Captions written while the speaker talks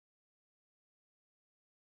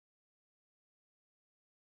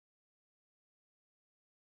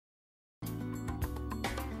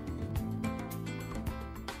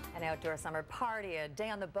An outdoor summer party, a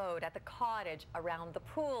day on the boat, at the cottage, around the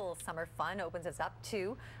pool. Summer fun opens us up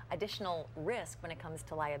to additional risk when it comes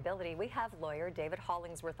to liability. We have lawyer David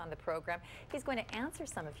Hollingsworth on the program. He's going to answer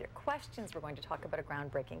some of your questions. We're going to talk about a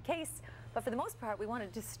groundbreaking case. But for the most part, we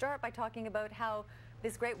wanted to start by talking about how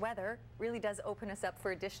this great weather really does open us up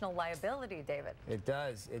for additional liability, David. It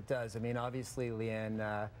does. It does. I mean, obviously,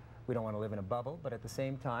 Leanne, we don't want to live in a bubble, but at the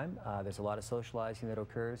same time, there's a lot of socializing that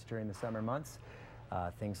occurs during the summer months.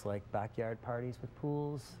 Things like backyard parties with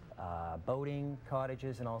pools, boating,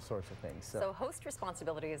 cottages, and all sorts of things. So host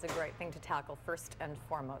responsibility is a great thing to tackle first and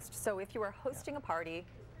foremost. So if you are hosting a party,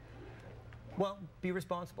 well, be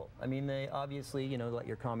responsible. I mean, they obviously, you know, let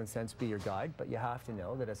your common sense be your guide, but you have to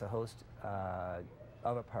know that as a host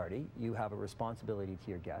of a party, you have a responsibility to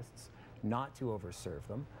your guests not to overserve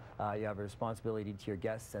them. You have a responsibility to your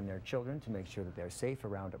guests and their children to make sure that they're safe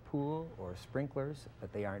around a pool or sprinklers,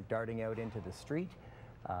 that they aren't darting out into the street,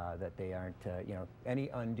 that they aren't, you know, any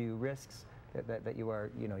undue risks, that you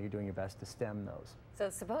are, you know, you're doing your best to stem those. So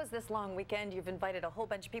suppose this long weekend you've invited a whole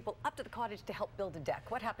bunch of people up to the cottage to help build a deck.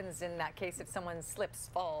 What happens in that case if someone slips,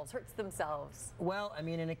 falls, hurts themselves? Well, I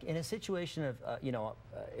mean, in a situation of, you know,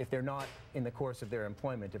 if they're not in the course of their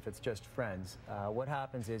employment, if it's just friends, what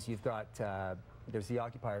happens is you've got, there's the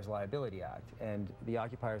Occupiers Liability Act, and the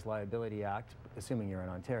Occupiers Liability Act, assuming you're in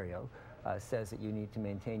Ontario, says that you need to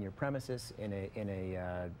maintain your premises in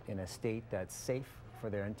a state that's safe for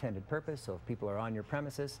their intended purpose. So if people are on your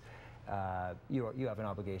premises, you have an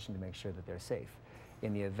obligation to make sure that they're safe.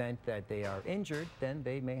 In the event that they are injured, then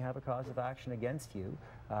they may have a cause of action against you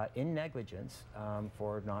in negligence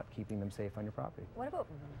for not keeping them safe on your property. What about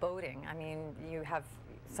boating? I mean, you have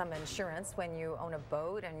some insurance when you own a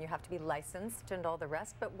boat and you have to be licensed and all the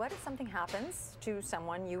rest, but what if something happens to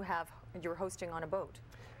someone you're hosting on a boat?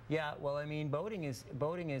 Yeah, well, I mean, boating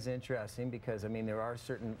is interesting because, I mean, there are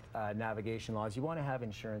certain navigation laws. You want to have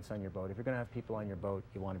insurance on your boat. If you're going to have people on your boat,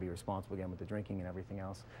 you want to be responsible again with the drinking and everything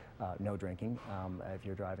else. No drinking if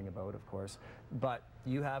you're driving a boat, of course. But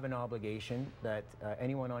you have an obligation that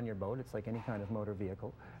anyone on your boat, it's like any kind of motor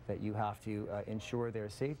vehicle, that you have to ensure their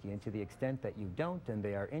safety. And to the extent that you don't and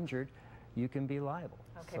they are injured, you can be liable.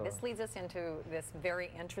 Okay, so this leads us into this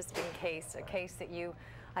very interesting case, a case that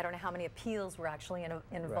I don't know how many appeals were actually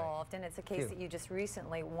involved, and it's a case that you just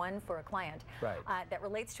recently won for a client that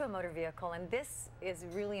relates to a motor vehicle, and this is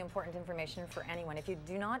really important information for anyone. If you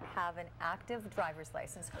do not have an active driver's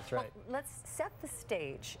license, well, let's set the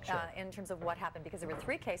stage in terms of what happened, because there were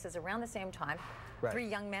 3 cases around the same time, 3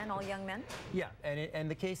 young men, all young men? Yeah, and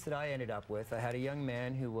the case that I ended up with, I had a young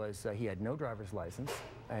man who was, he had no driver's license,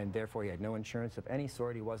 and therefore he had no insurance of any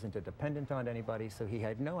sort. He wasn't a dependent on anybody, so he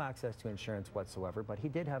had no access to insurance whatsoever, but he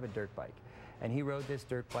did have a dirt bike. And he rode this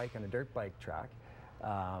dirt bike on a dirt bike track,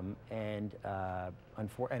 and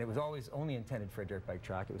it was always only intended for a dirt bike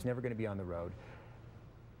track. It was never going to be on the road.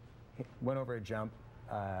 He went over a jump,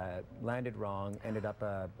 landed wrong, ended up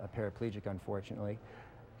a paraplegic, unfortunately.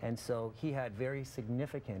 And so he had very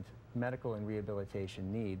significant medical and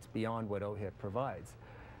rehabilitation needs beyond what OHIP provides,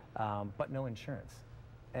 but no insurance.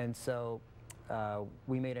 And so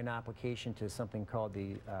we made an application to something called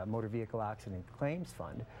the Motor Vehicle Accident Claims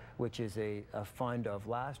Fund, which is a fund of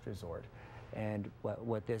last resort. And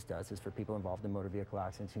what this does is for people involved in motor vehicle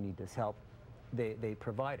accidents who need this help, they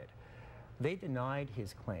provide it. They denied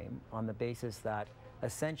his claim on the basis that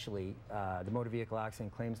essentially the Motor Vehicle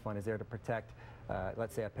Accident Claims Fund is there to protect,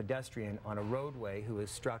 let's say, a pedestrian on a roadway who is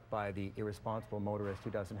struck by the irresponsible motorist who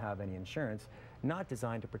doesn't have any insurance, not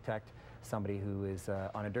designed to protect somebody who is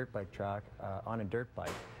on a dirt bike track, on a dirt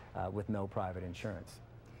bike with no private insurance.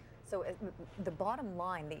 So the bottom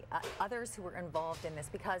line, the others who were involved in this,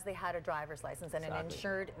 because they had a driver's license and an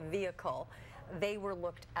insured vehicle, they were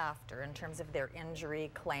looked after in terms of their injury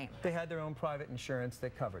claim. They had their own private insurance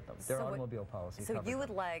that covered them. Their automobile policy covered them. So you would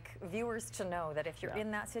like viewers to know that if you're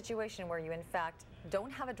in that situation where you in fact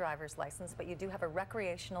don't have a driver's license, but you do have a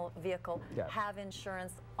recreational vehicle, have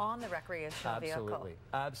insurance on the recreational vehicle.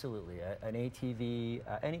 Absolutely. An ATV,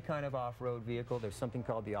 any kind of off-road vehicle. There's something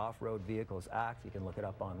called the Off-Road Vehicles Act. You can look it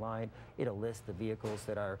up online. It'll list the vehicles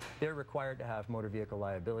that they're required to have motor vehicle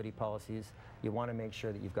liability policies. You want to make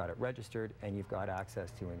sure that you've got it registered and you've got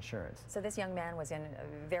access to insurance. So this young man was in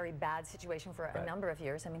a very bad situation for a number of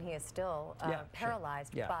years. I mean, he is still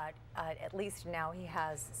paralyzed, but at least now he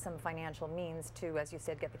has some financial means to, as you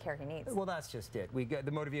said, get the care he needs. Well, that's just it. We got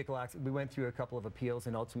the motor vehicle accident. We went through a couple of appeals,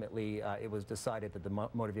 and ultimately it was decided that the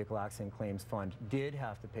Motor Vehicle Accident Claims Fund did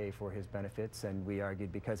have to pay for his benefits, and we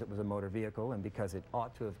argued because it was a motor vehicle and because it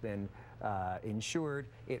ought to have been insured,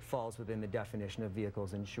 it falls within the definition of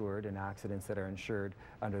vehicles insured and accidents that are insured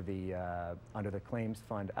under the under the Claims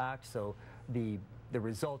Fund Act. So the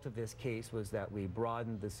result of this case was that we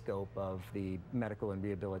broadened the scope of the medical and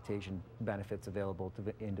rehabilitation benefits available to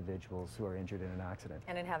the individuals who are injured in an accident.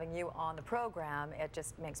 And in having you on the program, it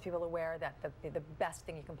just makes people aware that the best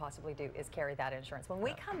thing you can possibly do is carry that insurance. When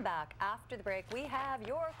we come back after the break, we have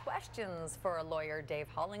your questions for a lawyer, Dave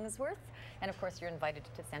Hollingsworth. And of course, you're invited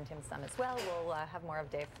to send him some as well. We'll have more of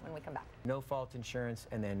Dave when we come back. No fault insurance,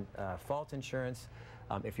 and then fault insurance.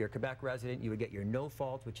 If you're a Quebec resident, you would get your no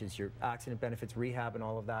fault, which is your accident benefits, rehab, and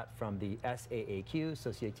all of that from the SAAQ,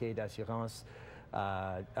 Société d'Assurance,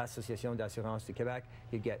 Association d'Assurance du Québec.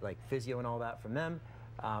 You'd get like physio and all that from them.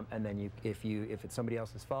 And then if it's somebody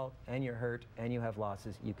else's fault and you're hurt and you have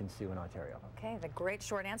losses, you can sue in Ontario. Okay, the great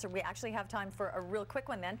short answer. We actually have time for a real quick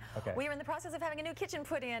one then. Okay. We are in the process of having a new kitchen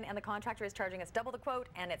put in, and the contractor is charging us double the quote,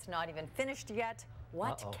 and it's not even finished yet.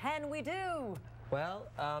 What can we do? Well,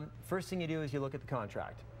 first thing you do is you look at the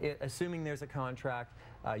contract. Assuming there's a contract,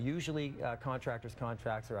 usually contractors'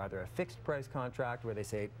 contracts are either a fixed price contract where they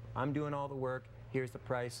say, I'm doing all the work, here's the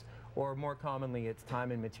price, or more commonly it's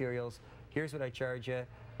time and materials. Here's what I charge you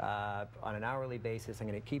on an hourly basis. I'm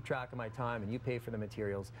going to keep track of my time, and you pay for the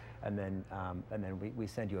materials, and then we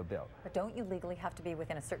send you a bill. But don't you legally have to be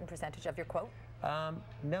within a certain percentage of your quote?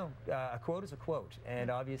 No, a quote is a quote, and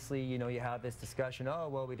obviously, you know, you have this discussion. Oh,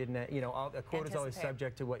 well, we didn't. You know, a quote is always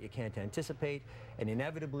subject to what you can't anticipate, and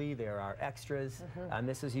inevitably there are extras, and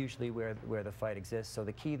this is usually where the fight exists. So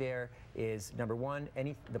the key there is number one,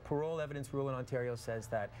 the parole evidence rule in Ontario says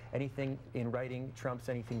that anything in writing trumps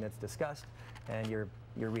anything that's discussed, and your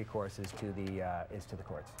recourse is to the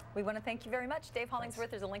courts. We want to thank you very much, Dave Hollingsworth.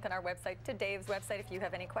 There's a link on our website to Dave's website if you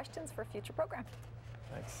have any questions for a future program.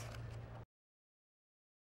 Thanks.